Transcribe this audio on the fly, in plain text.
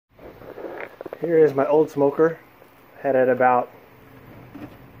Here is my old smoker. Had it about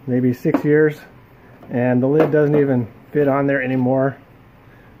maybe 6 years, and the lid doesn't even fit on there anymore.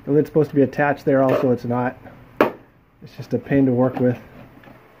 The lid's supposed to be attached there, also it's not. It's just a pain to work with.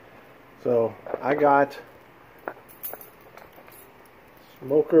 So I got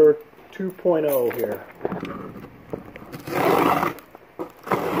Smoker 2.0 here.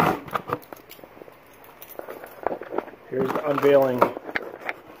 Here's the unveiling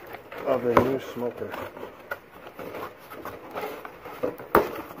of the new smoker.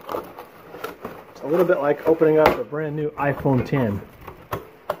 It's a little bit like opening up a brand new iPhone 10,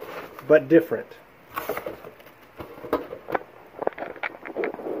 but different.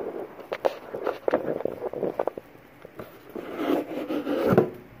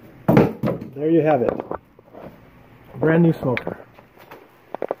 There you have it. Brand new smoker.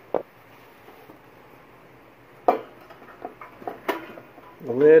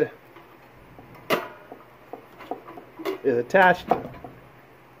 The lid is attached.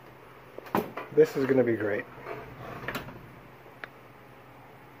 This is going to be great.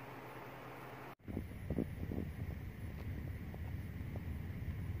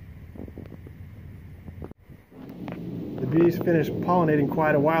 The bees finished pollinating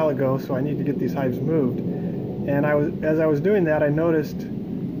quite a while ago, so I need to get these hives moved. And as I was doing that, I noticed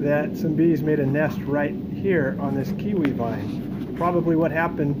that some bees made a nest right here on this kiwi vine. Probably what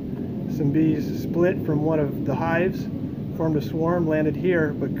happened, some bees split from one of the hives, formed a swarm, landed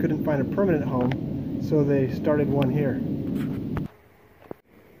here, but couldn't find a permanent home, so they started one here.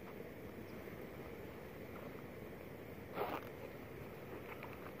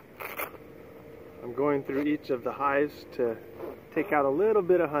 I'm going through each of the hives to take out a little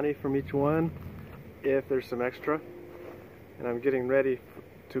bit of honey from each one, if there's some extra, and I'm getting ready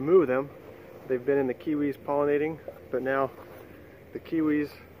to move them. They've been in the kiwis pollinating, but now the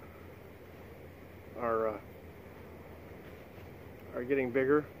kiwis are getting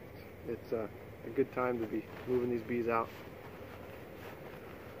bigger. It's a good time to be moving these bees out.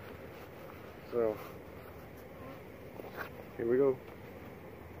 So here we go.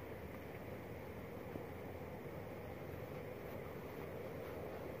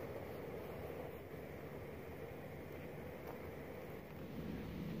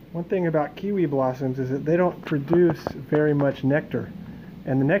 One thing about kiwi blossoms is that they don't produce very much nectar,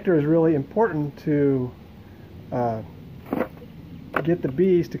 and the nectar is really important to get the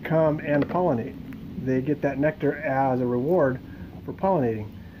bees to come and pollinate. They get that nectar as a reward for pollinating.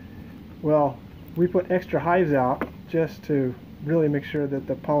 Well, we put extra hives out just to really make sure that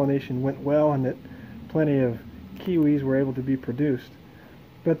the pollination went well and that plenty of kiwis were able to be produced.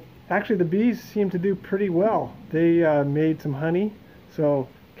 But actually the bees seem to do pretty well. They made some honey, so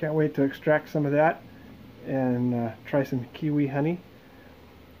can't wait to extract some of that and try some kiwi honey.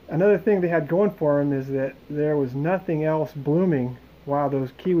 Another thing they had going for them is that there was nothing else blooming while those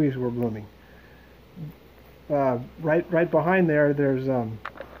kiwis were blooming. Right behind there's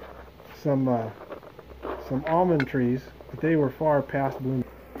some almond trees, but they were far past blooming.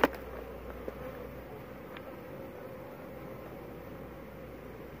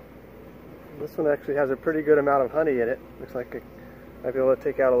 This one actually has a pretty good amount of honey in it. Looks like I might be able to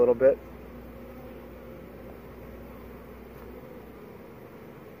take out a little bit.